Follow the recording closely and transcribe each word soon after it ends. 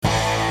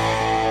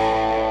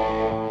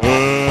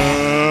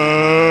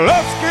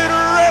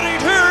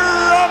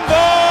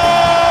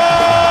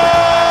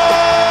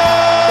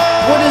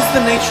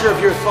structure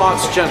of your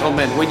thoughts,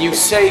 gentlemen, when you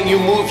say you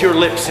move your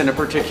lips in a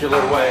particular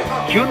way?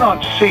 Do you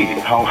not see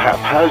how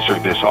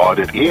haphazard this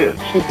audit is?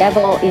 The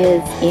devil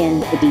is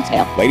in the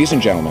detail. Ladies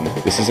and gentlemen,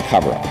 this is a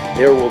cover-up.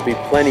 There will be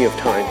plenty of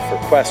time for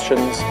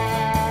questions.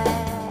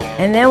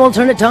 And then we'll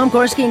turn to Tom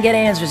Korski and get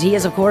answers. He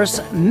is, of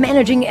course,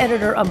 managing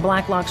editor of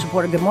Blacklock's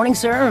Reporter. Good morning,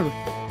 sir.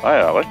 Hi,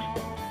 Alex.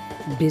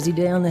 Busy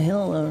day on the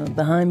Hill.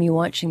 Behind me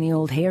watching the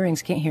old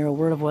hearings. Can't hear a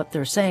word of what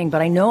they're saying.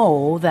 But I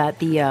know that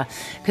the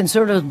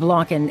Conservative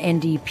Bloc and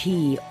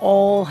NDP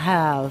all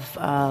have,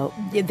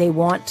 they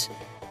want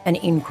an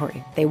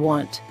inquiry. They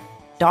want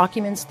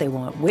documents, they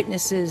want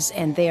witnesses,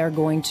 and they are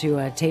going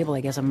to table,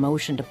 I guess, a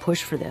motion to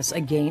push for this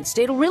against.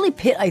 It'll really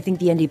pit, I think,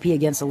 the NDP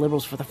against the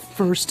Liberals for the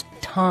first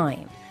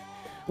time.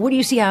 What do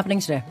you see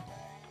happening today?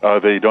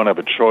 They don't have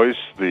a choice.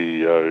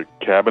 The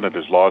cabinet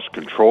has lost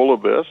control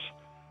of this.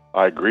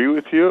 I agree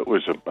with you. It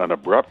was an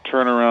abrupt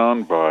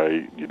turnaround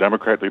by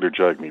Democrat leader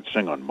Jagmeet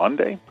Singh on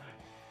Monday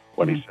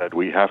when he said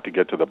we have to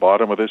get to the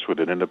bottom of this with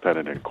an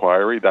independent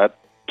inquiry. That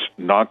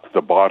knocked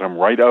the bottom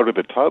right out of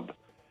the tub.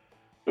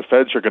 The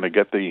feds are going to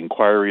get the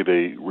inquiry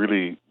they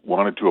really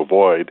wanted to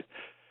avoid.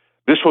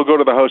 This will go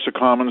to the House of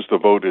Commons. The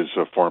vote is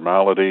a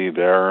formality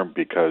there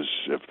because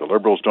if the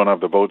Liberals don't have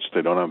the votes,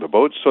 they don't have the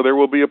votes. So there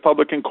will be a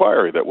public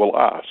inquiry that will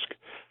ask,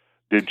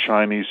 did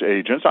Chinese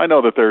agents, I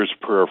know that there's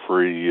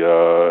periphery,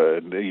 a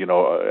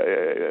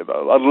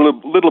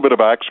little bit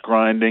of axe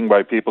grinding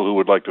by people who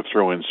would like to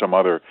throw in some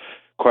other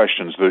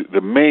questions.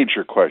 The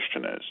major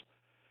question is,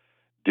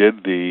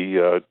 did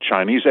the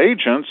Chinese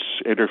agents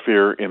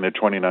interfere in the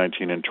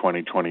 2019 and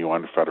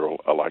 2021 federal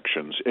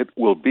elections? It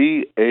will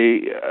be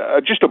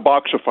just a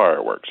box of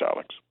fireworks,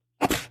 Alex.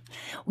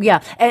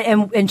 Yeah,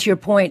 and to your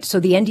point, so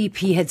the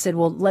NDP had said,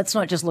 well, let's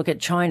not just look at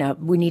China.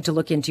 We need to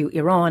look into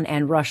Iran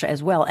and Russia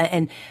as well.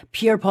 And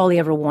Pierre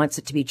Poilievre wants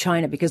it to be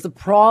China because the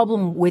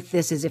problem with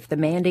this is if the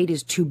mandate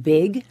is too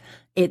big,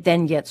 it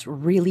then gets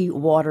really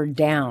watered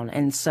down.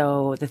 And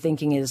so the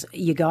thinking is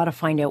you got to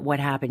find out what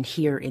happened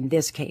here in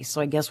this case.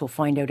 So I guess we'll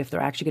find out if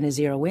they're actually going to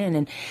zero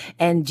in.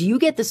 And do you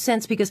get the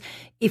sense, because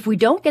if we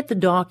don't get the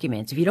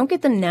documents, if you don't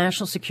get the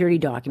national security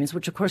documents,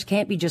 which of course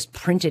can't be just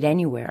printed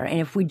anywhere,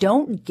 and if we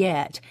don't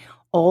get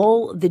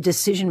all the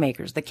decision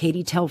makers, the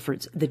Katie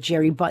Telfords, the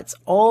Jerry Butts,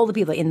 all the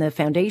people in the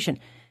foundation,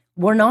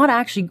 we're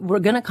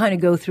going to kind of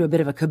go through a bit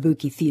of a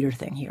kabuki theater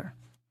thing here.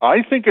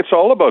 I think it's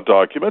all about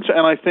documents,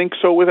 and I think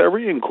so with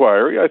every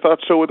inquiry. I thought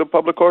so with the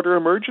Public Order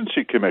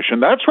Emergency Commission.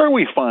 That's where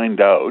we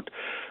find out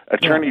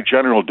Attorney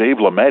General Dave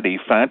Lametti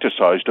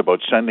fantasized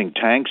about sending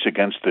tanks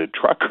against the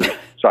truckers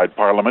outside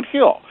Parliament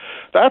Hill.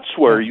 That's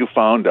where you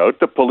found out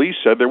the police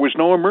said there was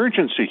no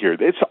emergency here.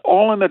 It's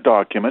all in the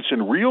documents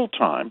in real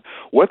time,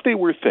 what they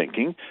were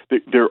thinking.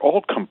 They're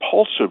all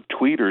compulsive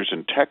tweeters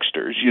and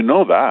texters. You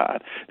know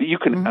that. You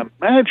can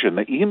imagine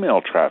the email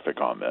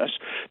traffic on this.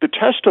 The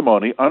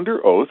testimony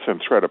under oath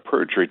and threat of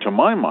perjury, to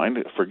my mind,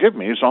 forgive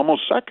me, is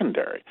almost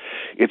secondary.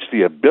 It's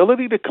the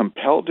ability to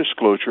compel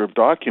disclosure of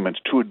documents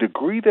to a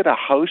degree that a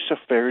House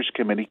Affairs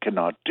Committee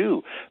cannot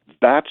do.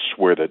 That's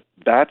where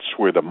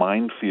the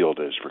minefield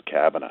is for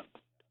Cabinet.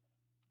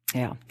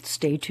 Yeah,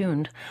 stay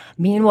tuned.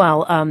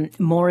 Meanwhile,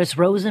 Morris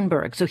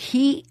Rosenberg. So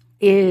he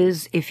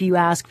is, if you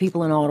ask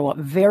people in Ottawa,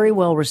 very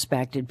well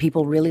respected.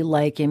 People really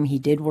like him. He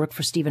did work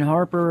for Stephen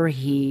Harper.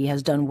 He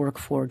has done work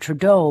for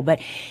Trudeau. But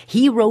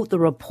he wrote the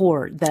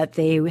report that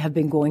they have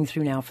been going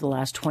through now for the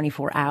last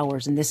 24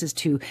 hours. And this is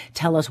to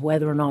tell us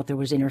whether or not there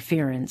was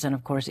interference. And,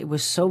 of course, it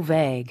was so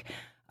vague.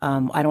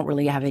 I don't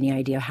really have any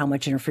idea how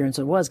much interference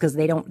there was because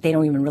they don't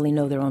even really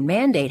know their own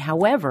mandate.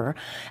 However,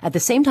 at the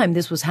same time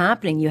this was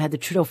happening, you had the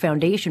Trudeau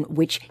Foundation,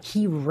 which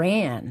he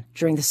ran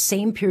during the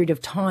same period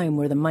of time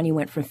where the money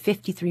went from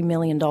 $53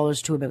 million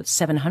to about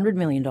 $700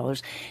 million.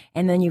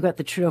 And then you got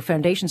the Trudeau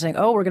Foundation saying,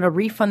 oh, we're going to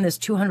refund this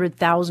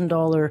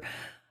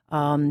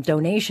 $200,000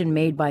 donation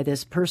made by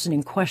this person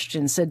in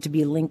question said to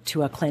be linked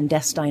to a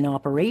clandestine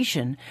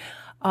operation.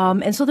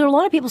 And so there are a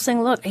lot of people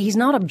saying, look, he's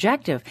not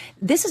objective.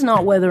 This is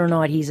not whether or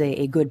not he's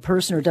a good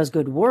person or does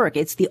good work.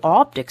 It's the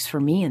optics for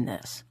me in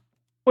this.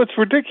 Well, it's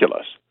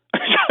ridiculous.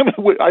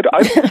 I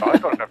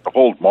don't have to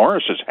hold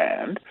Morris's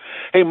hand.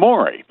 Hey,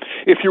 Maury,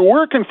 if you're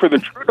working for the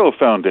Trudeau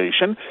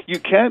Foundation,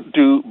 you can't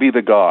be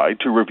the guy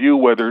to review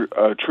whether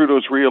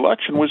Trudeau's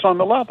re-election was on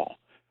the level.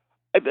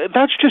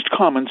 That's just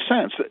common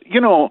sense.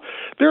 You know,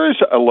 there is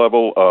a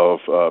level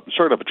of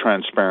sort of a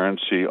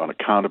transparency on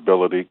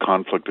accountability,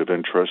 conflict of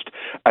interest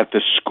at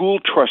the school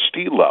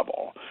trustee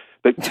level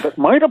that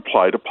might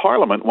apply to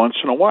Parliament once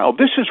in a while.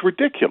 This is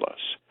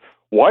ridiculous.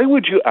 Why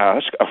would you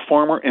ask a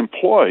former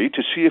employee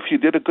to see if you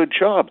did a good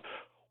job?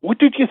 What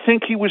did you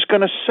think he was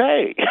going to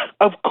say?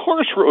 Of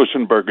course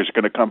Rosenberg is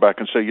going to come back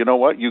and say, you know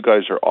what, you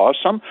guys are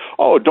awesome.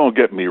 Oh, don't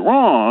get me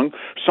wrong.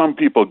 Some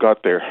people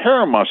got their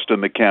hair mussed in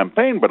the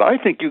campaign, but I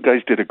think you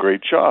guys did a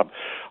great job.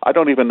 I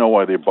don't even know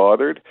why they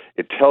bothered.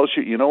 It tells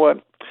you, you know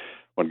what,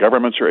 when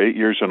governments are 8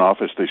 years in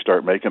office, they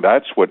start making,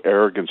 that's what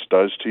arrogance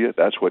does to you.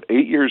 That's what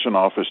 8 years in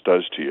office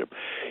does to you.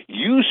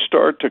 You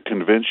start to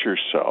convince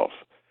yourself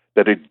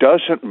that it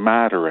doesn't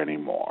matter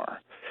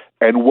anymore.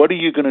 And what are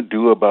you going to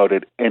do about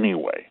it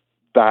anyway?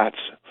 That's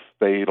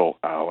fatal,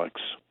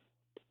 Alex.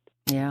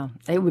 Yeah,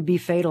 it would be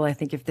fatal, I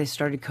think, if they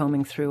started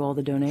combing through all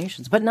the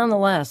donations. But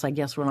nonetheless, I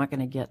guess we're not going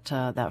to get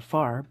that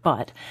far.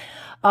 But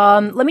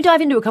let me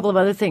dive into a couple of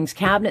other things.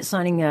 Cabinet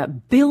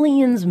signing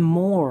billions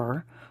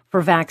more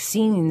for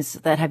vaccines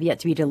that have yet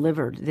to be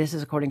delivered. This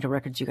is according to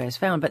records you guys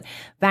found. But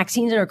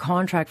vaccines in our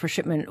contract for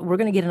shipment, we're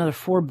going to get another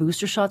 4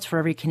 booster shots for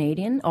every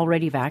Canadian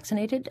already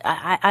vaccinated.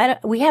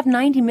 We have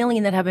 90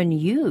 million that have been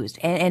used.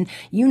 And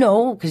you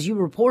know, because you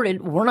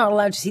reported, we're not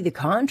allowed to see the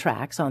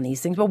contracts on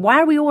these things. But why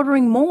are we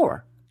ordering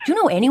more? Do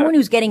you know anyone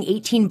who's getting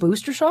 18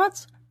 booster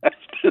shots?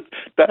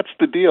 That's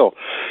the deal.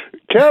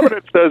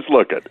 Cabinet says,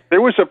 look,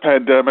 there was a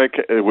pandemic.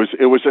 It was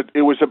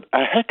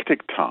a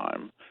hectic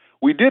time.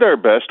 We did our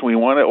best. We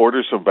want to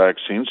order some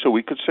vaccines so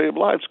we could save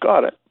lives.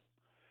 Got it.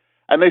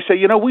 And they say,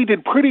 we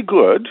did pretty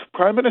good.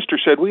 Prime Minister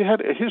said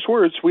his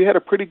words, we had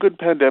a pretty good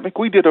pandemic.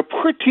 We did a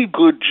pretty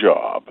good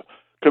job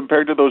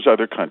compared to those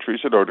other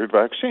countries that ordered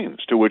vaccines,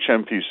 to which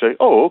MPs say,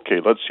 oh, okay,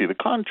 let's see the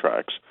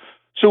contracts.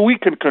 So we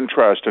can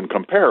contrast and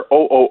compare.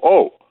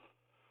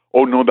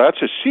 Oh, no,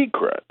 that's a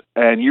secret.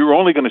 And you're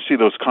only going to see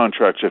those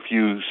contracts if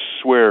you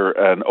swear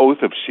an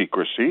oath of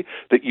secrecy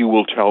that you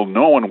will tell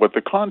no one what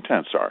the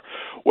contents are.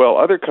 Well,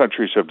 other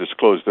countries have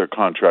disclosed their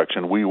contracts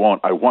and we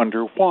won't. I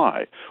wonder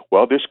why.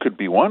 Well, this could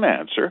be one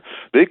answer.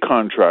 They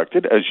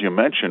contracted, as you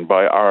mentioned,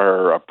 by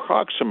our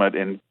approximate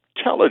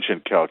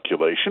intelligent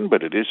calculation,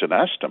 but it is an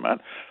estimate,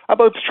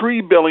 about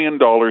 $3 billion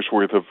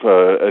worth of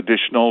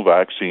additional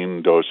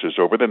vaccine doses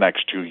over the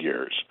next 2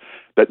 years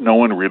that no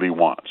one really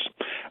wants,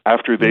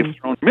 after they've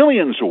thrown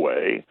millions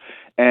away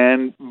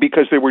and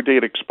because they were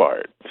date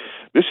expired.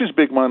 This is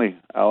big money,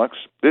 Alex.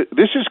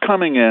 This is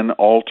coming in,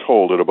 all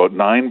told, at about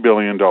 $9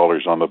 billion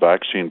on the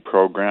vaccine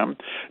program.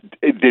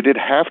 Did it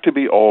have to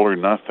be all or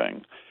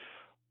nothing?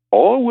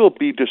 All will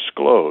be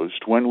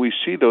disclosed when we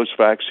see those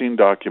vaccine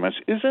documents.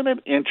 Isn't it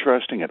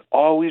interesting? It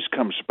always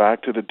comes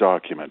back to the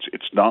documents.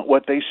 It's not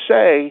what they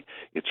say,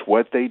 it's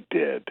what they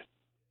did.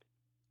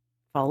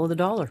 Follow the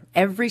dollar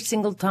every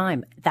single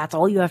time. That's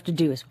all you have to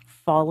do is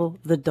follow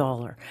the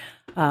dollar.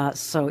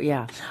 Again,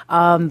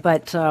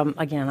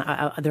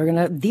 they're going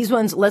to, these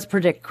ones, let's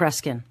predict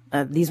Kreskin.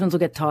 These ones will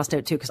get tossed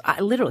out too. Cause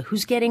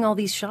who's getting all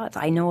these shots?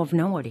 I know of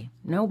nobody.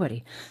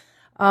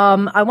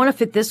 I want to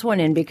fit this one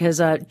in because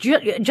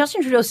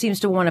Justin Trudeau seems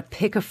to want to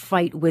pick a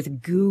fight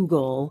with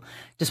Google,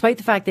 despite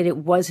the fact that it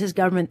was his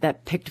government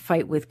that picked a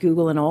fight with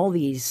Google and all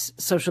these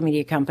social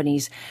media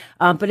companies.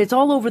 But it's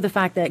all over the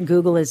fact that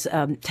Google is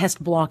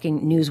test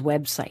blocking news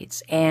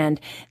websites. And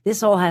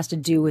this all has to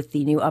do with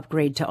the new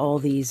upgrade to all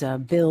these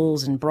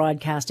bills and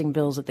broadcasting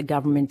bills that the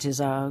government is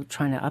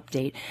trying to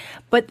update.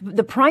 But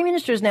the Prime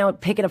Minister is now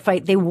picking a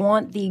fight. They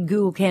want the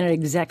Google Canada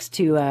execs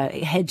to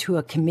head to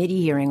a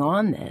committee hearing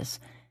on this.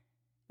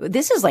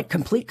 This is like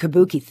complete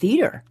kabuki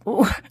theater.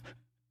 Ooh.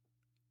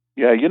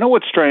 Yeah, you know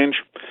what's strange?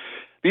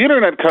 The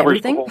internet covers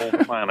Everything? the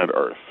whole planet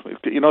Earth.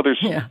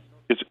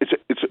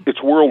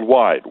 It's World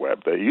Wide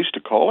Web, they used to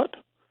call it.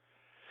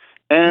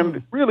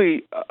 And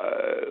really,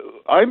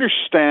 I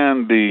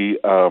understand the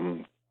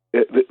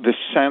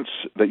sense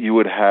that you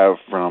would have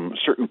from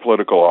certain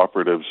political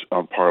operatives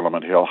on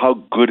Parliament Hill, how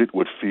good it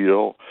would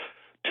feel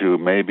to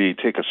maybe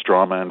take a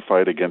straw man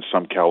fight against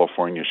some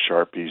California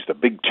Sharpies, the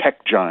big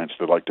tech giants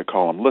they like to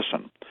call them.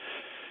 Listen,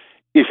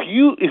 if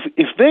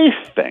they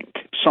think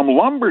some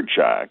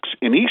lumberjacks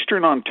in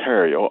Eastern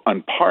Ontario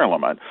and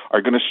Parliament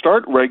are going to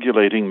start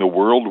regulating the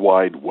World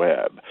Wide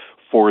Web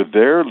for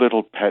their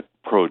little pet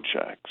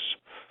projects,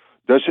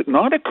 does it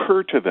not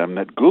occur to them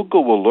that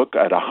Google will look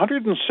at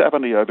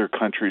 170 other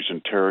countries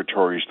and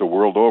territories the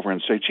world over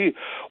and say, gee,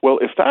 well,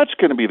 if that's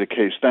going to be the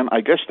case, then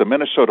I guess the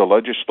Minnesota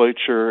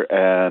legislature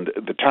and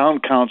the town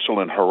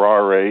council in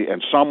Harare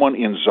and someone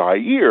in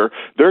Zaire,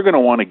 they're going to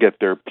want to get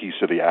their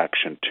piece of the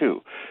action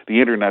too. The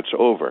internet's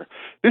over.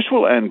 This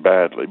will end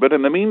badly. But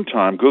in the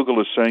meantime, Google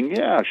is saying,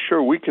 yeah,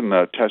 sure, we can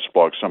test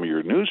block some of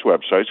your news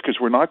websites because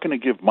we're not going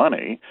to give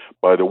money.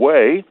 By the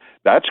way,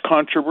 that's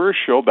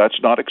controversial.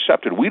 That's not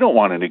accepted. We don't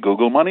want any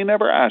Google money,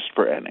 never asked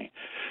for any.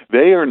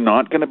 They are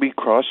not going to be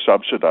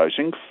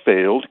cross-subsidizing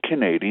failed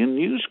Canadian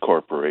news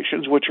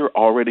corporations, which are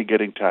already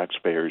getting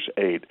taxpayers'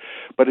 aid.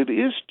 But it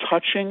is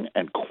touching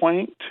and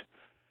quaint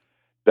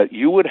that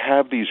you would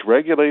have these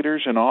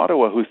regulators in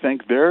Ottawa who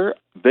think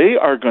they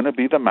are going to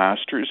be the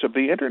masters of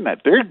the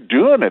Internet. They're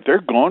doing it.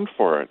 They're going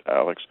for it,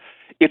 Alex.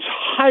 It's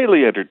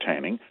highly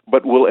entertaining,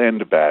 but will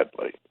end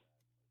badly.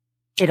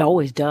 It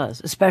always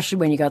does, especially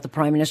when you got the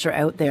Prime Minister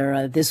out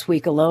there this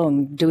week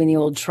alone doing the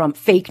old Trump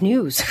fake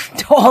news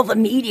to all the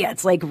media.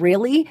 It's like,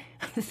 really?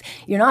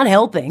 You're not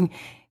helping.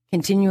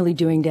 Continually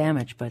doing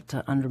damage,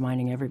 but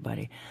undermining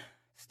everybody.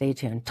 Stay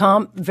tuned.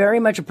 Tom, very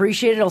much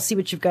appreciated. I'll see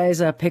what you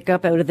guys pick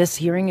up out of this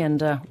hearing,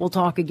 and we'll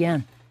talk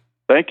again.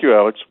 Thank you,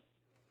 Alex.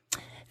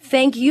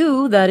 Thank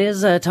you. That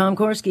is Tom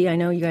Korski. I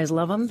know you guys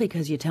love him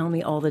because you tell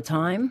me all the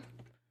time.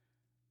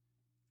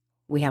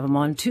 We have them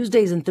on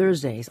Tuesdays and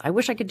Thursdays. I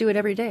wish I could do it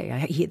every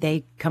day.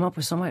 They come up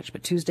with so much,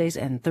 but Tuesdays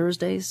and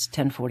Thursdays,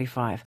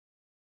 10:45.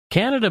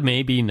 Canada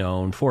may be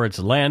known for its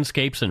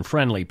landscapes and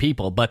friendly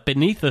people, but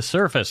beneath the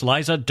surface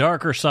lies a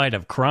darker side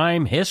of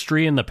crime,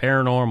 history, and the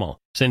paranormal.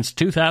 Since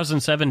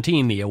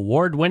 2017, the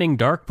award-winning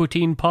Dark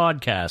Poutine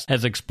podcast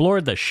has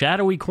explored the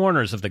shadowy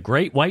corners of the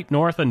Great White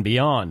North and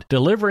beyond,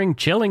 delivering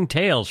chilling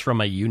tales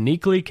from a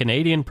uniquely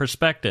Canadian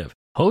perspective.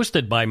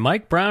 Hosted by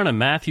Mike Brown and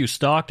Matthew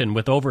Stockton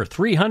with over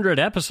 300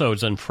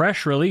 episodes and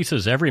fresh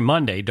releases every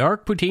Monday,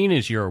 Dark Poutine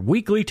is your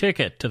weekly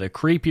ticket to the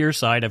creepier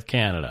side of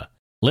Canada.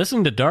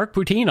 Listen to Dark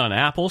Poutine on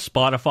Apple,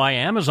 Spotify,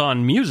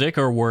 Amazon Music,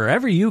 or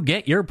wherever you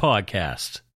get your podcasts.